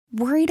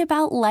Worried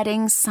about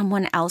letting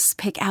someone else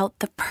pick out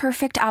the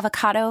perfect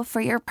avocado for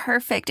your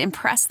perfect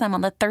impress them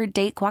on the third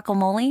date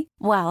guacamole?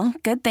 Well,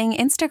 good thing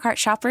Instacart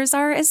shoppers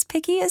are as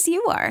picky as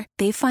you are.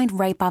 They find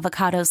ripe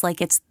avocados like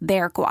it's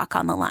their guac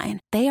on the line.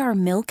 They are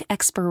milk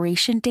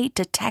expiration date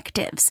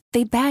detectives.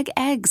 They bag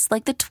eggs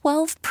like the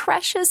 12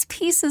 precious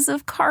pieces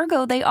of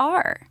cargo they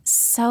are.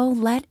 So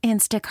let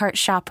Instacart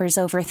shoppers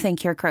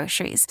overthink your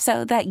groceries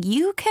so that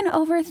you can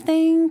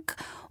overthink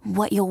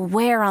what you'll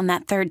wear on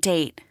that third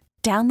date.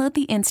 Download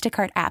the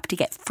Instacart app to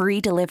get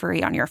free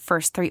delivery on your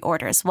first 3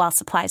 orders while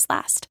supplies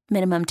last.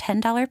 Minimum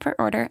 $10 per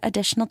order.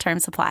 Additional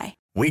terms apply.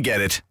 We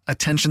get it.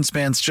 Attention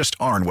spans just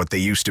aren't what they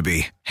used to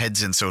be.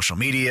 Heads in social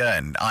media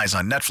and eyes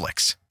on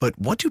Netflix. But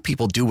what do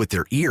people do with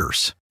their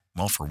ears?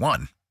 Well, for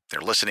one, they're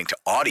listening to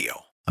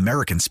audio.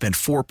 Americans spend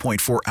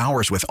 4.4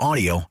 hours with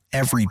audio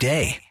every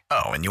day.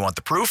 Oh, and you want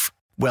the proof?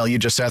 Well, you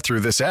just sat through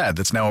this ad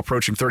that's now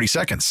approaching 30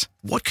 seconds.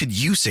 What could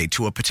you say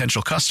to a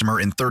potential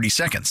customer in 30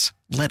 seconds?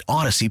 Let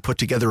Odyssey put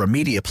together a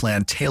media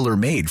plan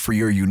tailor-made for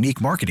your unique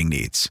marketing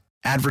needs.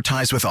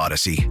 Advertise with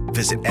Odyssey.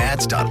 Visit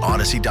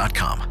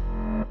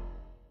ads.odyssey.com.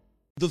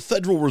 The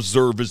Federal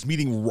Reserve is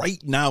meeting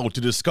right now to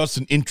discuss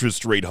an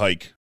interest rate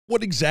hike.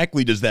 What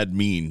exactly does that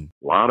mean?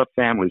 A lot of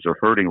families are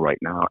hurting right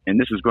now, and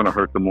this is going to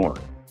hurt them more.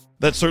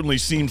 That certainly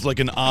seems like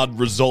an odd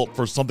result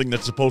for something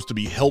that's supposed to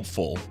be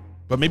helpful.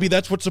 But maybe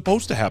that's what's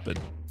supposed to happen.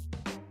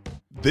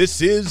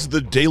 This is the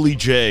Daily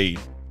J.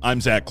 I'm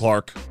Zach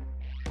Clark.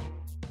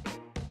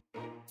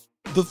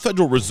 The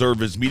Federal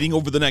Reserve is meeting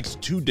over the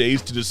next 2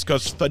 days to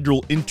discuss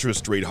federal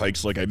interest rate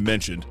hikes, like I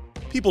mentioned.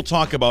 People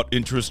talk about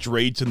interest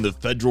rates and the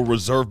Federal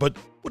Reserve, but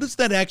what does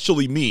that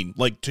actually mean?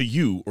 Like to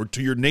you or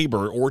to your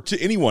neighbor or to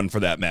anyone for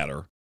that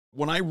matter?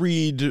 When I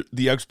read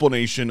the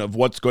explanation of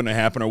what's going to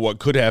happen or what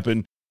could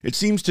happen, it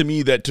seems to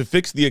me that to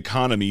fix the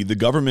economy, the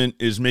government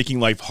is making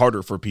life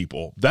harder for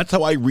people. That's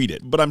how I read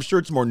it, but I'm sure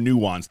it's more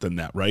nuanced than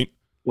that, right?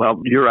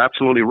 Well, you're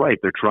absolutely right.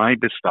 They're trying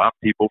to stop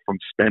people from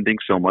spending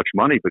so much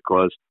money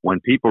because when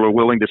people are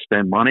willing to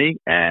spend money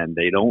and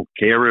they don't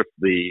care if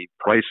the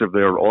price of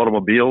their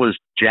automobile is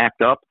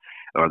jacked up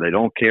or they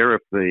don't care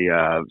if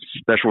the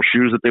special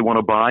shoes that they want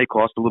to buy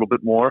cost a little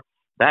bit more,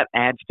 that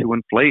adds to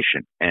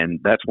inflation.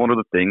 And that's one of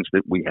the things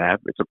that we have.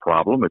 It's a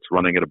problem. It's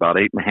running at about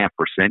 8.5%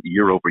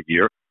 year over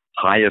year.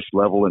 Highest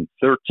level in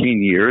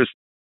 13 years.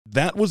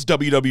 That was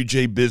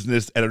WWJ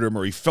Business editor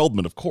Murray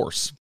Feldman, of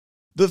course.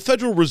 The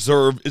Federal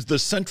Reserve is the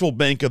central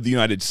bank of the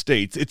United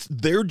States. It's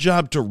their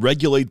job to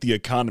regulate the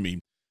economy.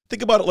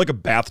 Think about it like a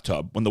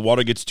bathtub. When the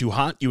water gets too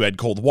hot, you add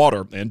cold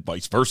water, and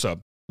vice versa.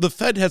 The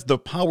Fed has the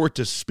power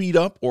to speed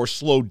up or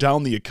slow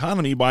down the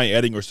economy by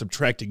adding or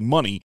subtracting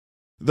money.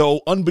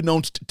 Though,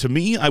 unbeknownst to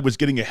me, I was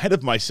getting ahead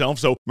of myself,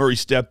 so Murray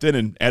stepped in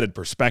and added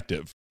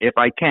perspective. If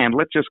I can,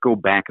 let's just go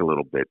back a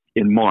little bit.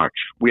 In March,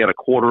 we had a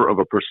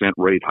 0.25%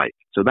 rate hike.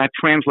 So that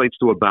translates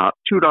to about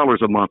 $2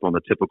 a month on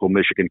the typical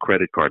Michigan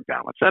credit card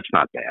balance. That's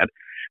not bad.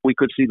 We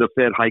could see the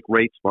Fed hike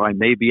rates by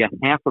maybe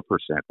 0.5%.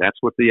 That's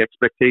what the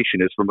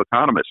expectation is from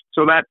economists.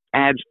 So that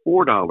adds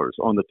 $4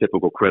 on the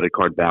typical credit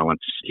card balance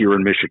here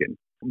in Michigan.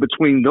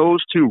 Between those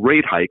two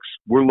rate hikes,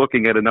 we're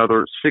looking at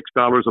another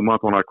 $6 a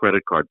month on our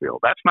credit card bill.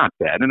 That's not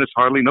bad, and it's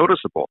hardly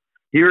noticeable.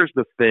 Here's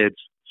the Fed's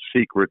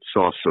secret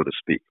sauce, so to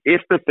speak.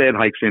 If the Fed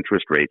hikes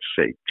interest rates,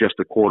 say, just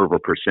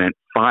 0.25%,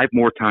 5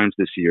 more times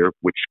this year,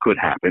 which could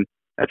happen,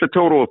 that's a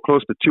total of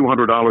close to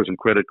 $200 in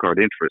credit card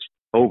interest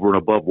over and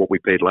above what we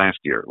paid last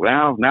year.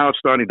 Well, now it's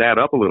starting to add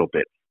up a little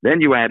bit.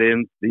 Then you add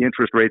in the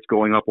interest rates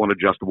going up on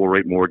adjustable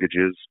rate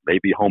mortgages,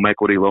 maybe home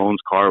equity loans,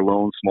 car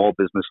loans, small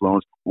business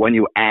loans. When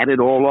you add it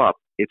all up,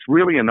 it's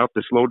really enough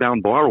to slow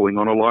down borrowing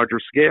on a larger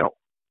scale,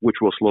 which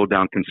will slow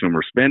down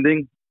consumer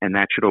spending, and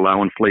that should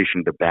allow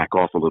inflation to back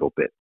off a little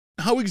bit.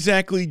 How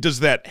exactly does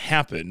that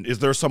happen? Is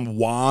there some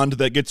wand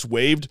that gets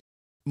waved?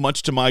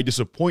 Much to my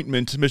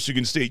disappointment,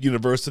 Michigan State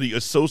University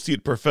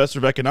Associate Professor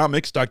of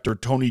Economics, Dr.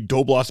 Tony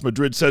Doblas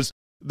Madrid, says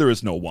there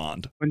is no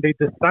wand. When they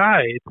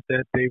decide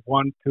that they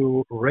want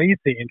to raise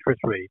the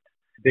interest rate,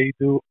 they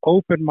do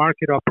open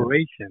market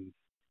operations.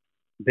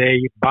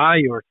 They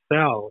buy or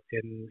sell.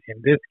 In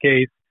this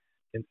case,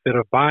 instead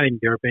of buying,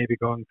 they're maybe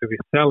going to be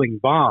selling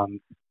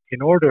bonds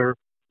in order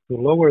to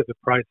lower the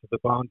price of the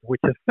bond,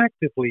 which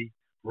effectively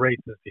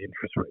raises the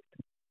interest rate.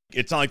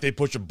 It's not like they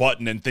push a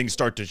button and things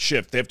start to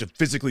shift. They have to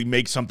physically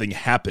make something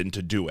happen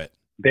to do it.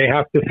 They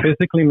have to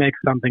physically make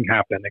something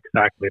happen,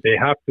 exactly. They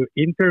have to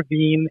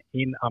intervene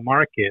in a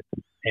market,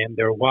 and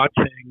they're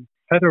watching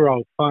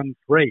federal funds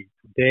rate.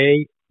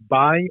 They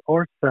buy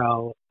or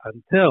sell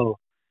until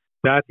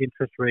that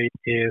interest rate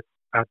is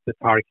at the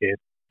target.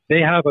 They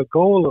have a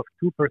goal of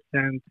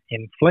 2%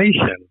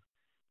 inflation,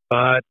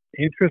 but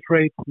interest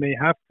rates may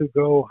have to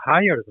go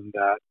higher than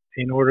that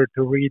in order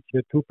to reach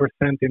the 2%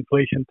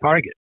 inflation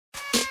target.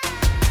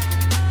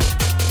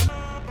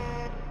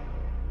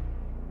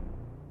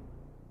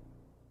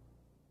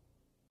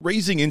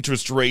 Raising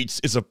interest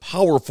rates is a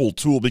powerful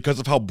tool because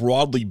of how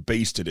broadly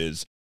based it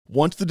is.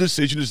 Once the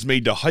decision is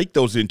made to hike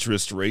those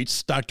interest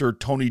rates, Dr.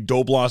 Tony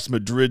Doblas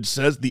Madrid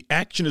says the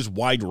action is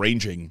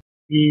wide-ranging.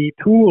 The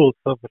tools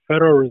of the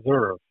Federal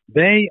Reserve,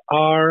 they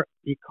are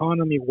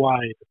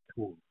economy-wide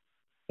tools.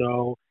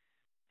 So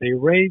they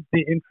raise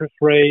the interest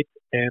rate,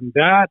 and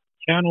that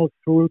channels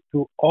through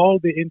to all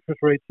the interest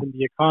rates in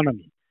the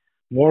economy,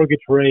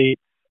 mortgage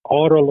rates,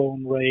 auto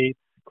loan rates,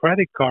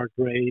 credit card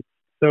rates.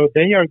 So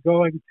they are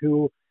going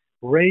to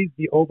raise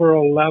the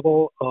overall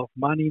level of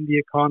money in the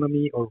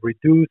economy or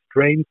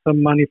drain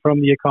some money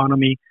from the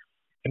economy.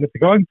 And it's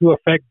going to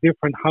affect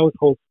different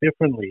households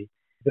differently.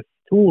 The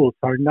tools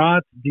are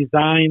not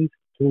designed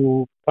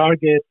to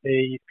target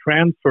a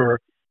transfer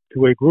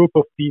to a group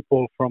of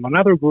people from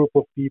another group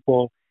of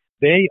people.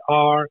 They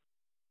are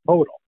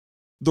total.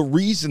 The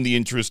reason the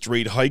interest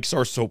rate hikes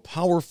are so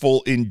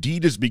powerful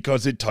indeed is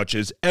because it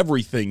touches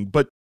everything.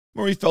 But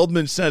Murray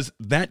Feldman says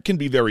that can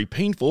be very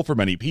painful for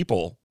many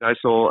people. I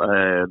saw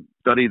a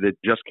study that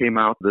just came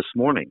out this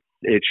morning.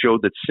 It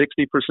showed that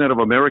 60% of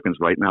Americans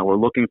right now are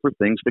looking for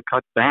things to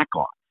cut back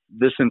on.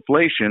 This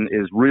inflation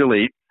is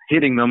really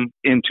hitting them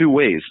in two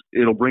ways.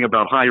 It'll bring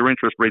about higher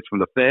interest rates from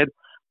the Fed,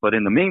 but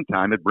in the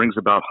meantime, it brings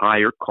about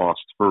higher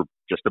costs for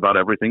just about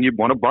everything you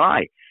want to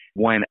buy.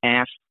 When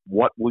asked,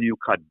 what will you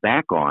cut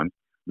back on?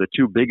 The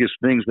two biggest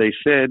things they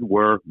said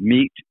were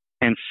meat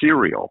and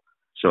cereal.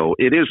 So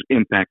it is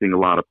impacting a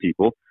lot of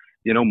people.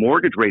 You know,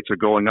 mortgage rates are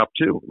going up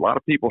too. A lot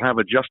of people have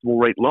adjustable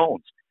rate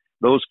loans.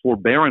 Those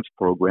forbearance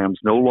programs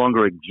no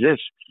longer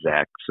exist,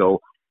 Zach.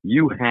 So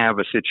you have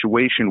a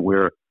situation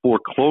where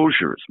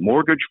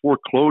mortgage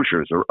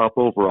foreclosures are up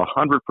over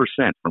 100%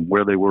 from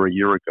where they were a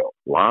year ago.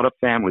 A lot of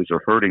families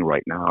are hurting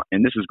right now,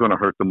 and this is going to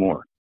hurt them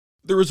more.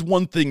 There is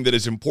one thing that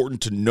is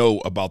important to know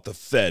about the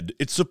Fed.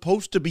 It's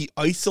supposed to be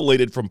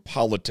isolated from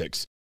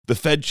politics. The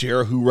Fed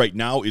chair, who right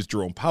now is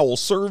Jerome Powell,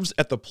 serves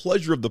at the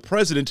pleasure of the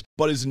president,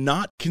 but is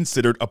not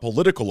considered a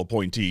political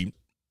appointee.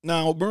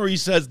 Now, Murray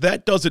says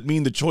that doesn't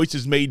mean the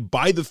choices made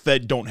by the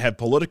Fed don't have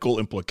political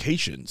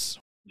implications.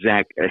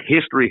 Zach,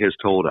 history has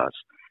told us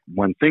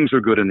when things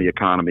are good in the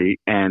economy,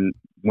 and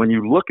when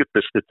you look at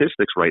the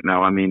statistics right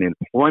now, I mean,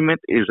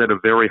 employment is at a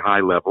very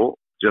high level.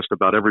 Just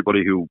about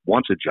everybody who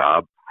wants a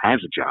job has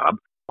a job.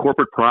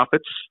 Corporate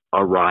profits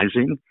are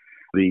rising.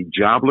 The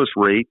jobless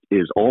rate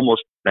is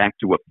almost back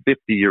to a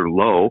 50-year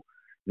low.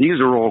 These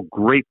are all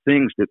great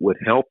things that would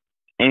help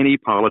any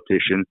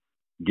politician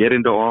get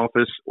into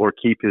office or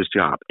keep his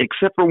job,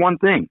 except for one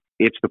thing.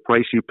 It's the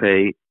price you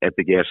pay at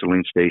the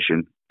gasoline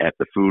station, at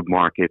the food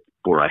market,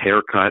 for a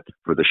haircut,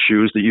 for the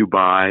shoes that you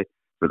buy,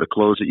 for the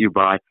clothes that you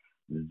buy.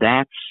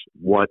 That's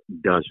what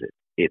does it.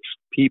 It's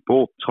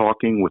people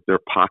talking with their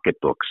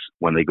pocketbooks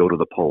when they go to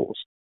the polls.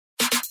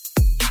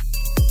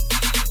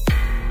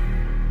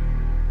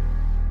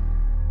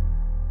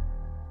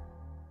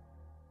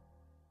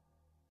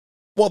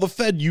 While the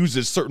Fed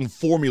uses certain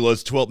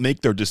formulas to help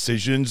make their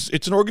decisions,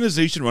 it's an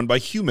organization run by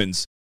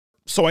humans.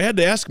 So I had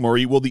to ask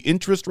Murray, will the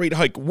interest rate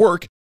hike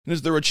work, and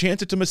is there a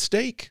chance it's a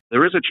mistake?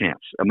 There is a chance.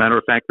 A matter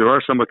of fact, there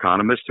are some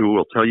economists who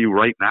will tell you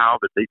right now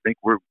that they think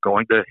we're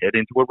going to head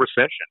into a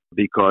recession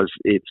because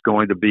it's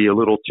going to be a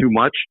little too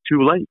much,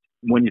 too late.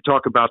 When you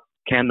talk about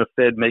can the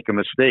Fed make a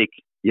mistake,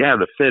 yeah,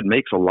 the Fed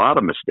makes a lot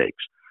of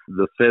mistakes.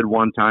 The Fed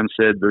one time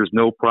said there's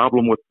no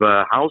problem with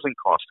housing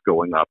costs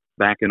going up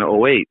back in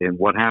 2008. And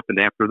what happened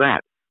after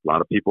that? A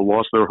lot of people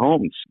lost their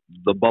homes.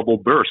 The bubble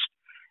burst,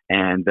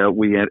 and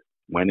we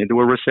went into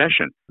a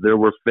recession. There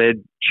were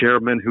Fed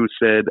chairmen who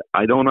said,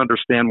 I don't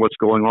understand what's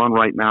going on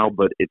right now,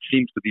 but it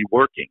seems to be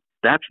working.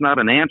 That's not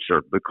an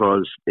answer,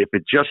 because if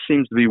it just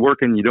seems to be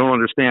working, you don't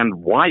understand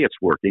why it's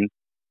working,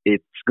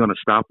 it's going to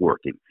stop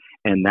working.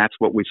 And that's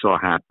what we saw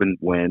happen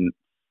when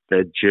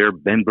Fed Chair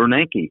Ben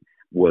Bernanke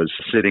was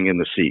sitting in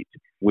the seat.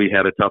 We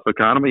had a tough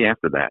economy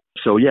after that.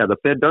 So yeah, the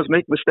Fed does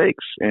make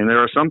mistakes. And there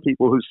are some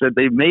people who said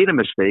they've made a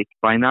mistake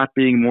by not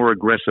being more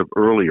aggressive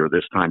earlier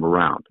this time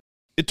around.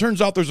 It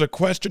turns out there's a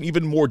question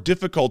even more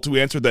difficult to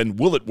answer than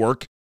will it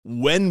work?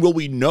 When will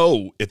we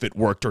know if it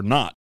worked or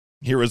not?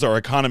 Here is our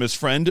economist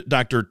friend,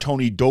 Dr.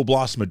 Tony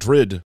Doblas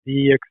Madrid.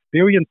 The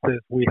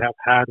experiences we have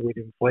had with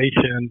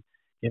inflation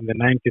in the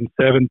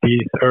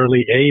 1970s,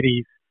 early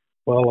 80s,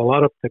 well, a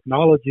lot of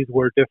technologies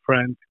were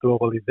different,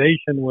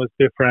 globalization was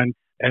different,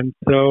 and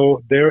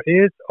so there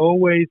is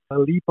always a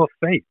leap of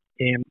faith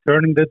in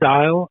turning the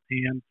dial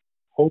and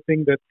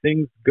hoping that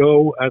things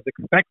go as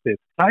expected.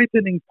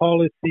 Tightening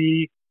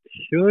policy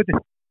should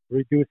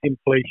reduce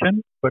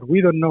inflation, but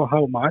we don't know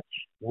how much.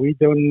 We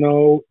don't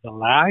know the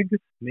lag.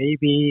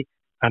 Maybe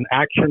an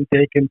action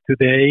taken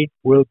today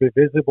will be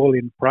visible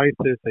in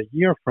prices a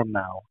year from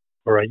now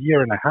or a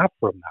year and a half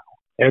from now.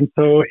 And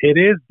so it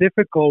is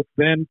difficult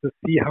then to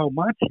see how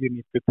much you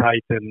need to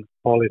tighten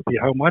policy,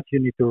 how much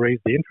you need to raise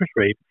the interest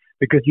rate,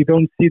 because you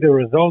don't see the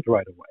result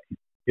right away.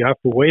 You have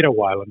to wait a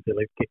while until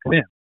it kicks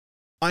in.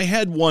 I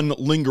had one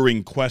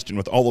lingering question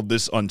with all of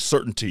this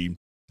uncertainty.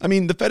 I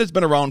mean, the Fed has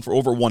been around for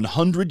over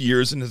 100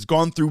 years and has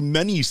gone through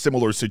many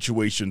similar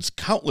situations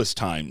countless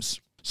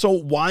times. So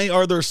why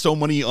are there so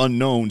many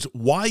unknowns?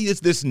 Why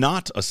is this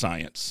not a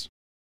science?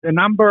 The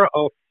number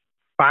of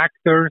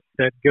factors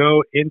that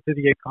go into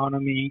the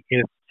economy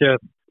is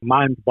just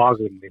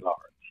mind-bogglingly large.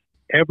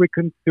 every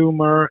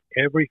consumer,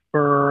 every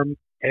firm,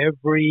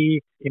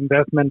 every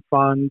investment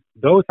fund,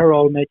 those are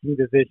all making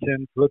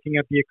decisions, looking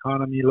at the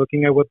economy,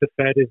 looking at what the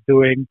Fed is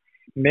doing,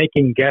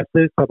 making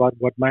guesses about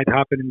what might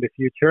happen in the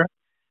future.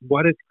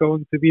 What is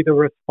going to be the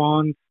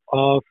response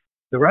of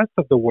the rest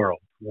of the world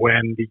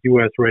when the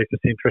U.S. raises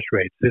interest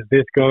rates? Is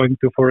this going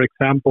to, for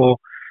example,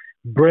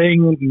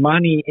 bring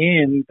money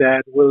in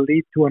that will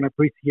lead to an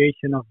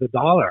appreciation of the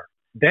dollar?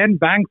 Then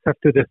banks have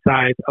to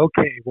decide,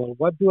 okay, well,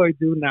 what do I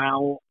do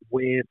now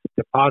with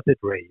deposit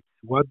rates?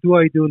 What do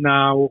I do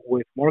now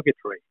with mortgage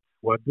rates?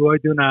 What do I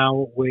do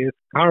now with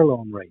car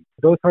loan rates?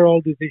 Those are all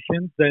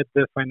decisions that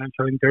the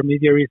financial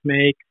intermediaries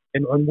make.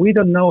 And we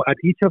don't know at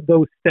each of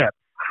those steps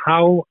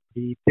how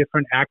the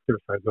different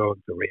actors are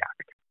going to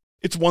react.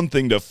 It's one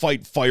thing to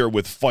fight fire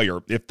with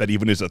fire, if that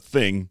even is a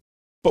thing.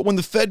 But when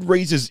the Fed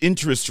raises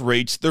interest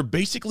rates, they're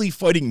basically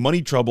fighting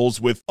money troubles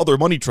with other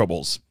money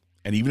troubles.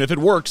 And even if it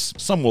works,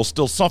 some will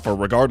still suffer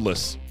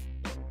regardless.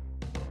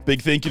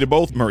 Big thank you to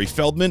both Murray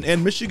Feldman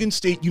and Michigan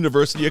State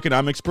University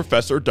economics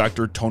professor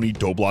Dr. Tony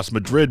Doblas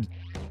Madrid.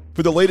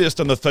 For the latest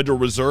on the Federal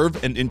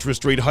Reserve and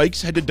interest rate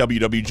hikes, head to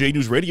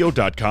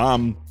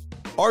wwjnewsradio.com.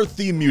 Our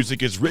theme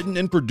music is written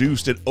and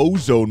produced at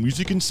Ozone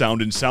Music and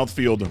Sound in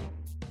Southfield.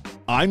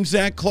 I'm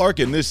Zach Clark,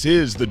 and this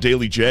is The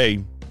Daily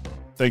J.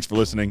 Thanks for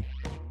listening.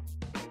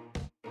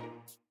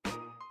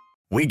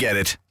 We get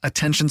it.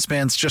 Attention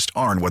spans just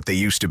aren't what they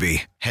used to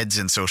be. Heads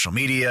in social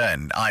media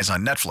and eyes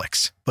on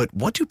Netflix. But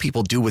what do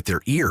people do with their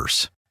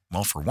ears?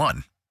 Well, for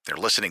one, they're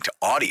listening to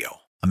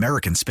audio.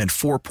 Americans spend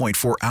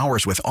 4.4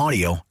 hours with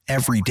audio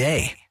every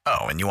day.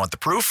 Oh, and you want the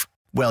proof?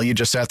 Well, you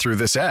just sat through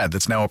this ad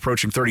that's now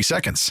approaching 30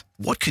 seconds.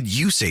 What could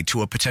you say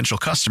to a potential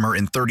customer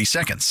in 30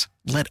 seconds?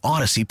 Let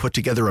Odyssey put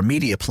together a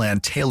media plan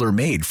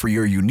tailor-made for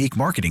your unique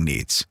marketing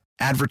needs.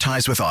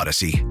 Advertise with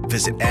Odyssey.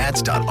 Visit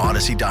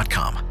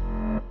ads.odyssey.com.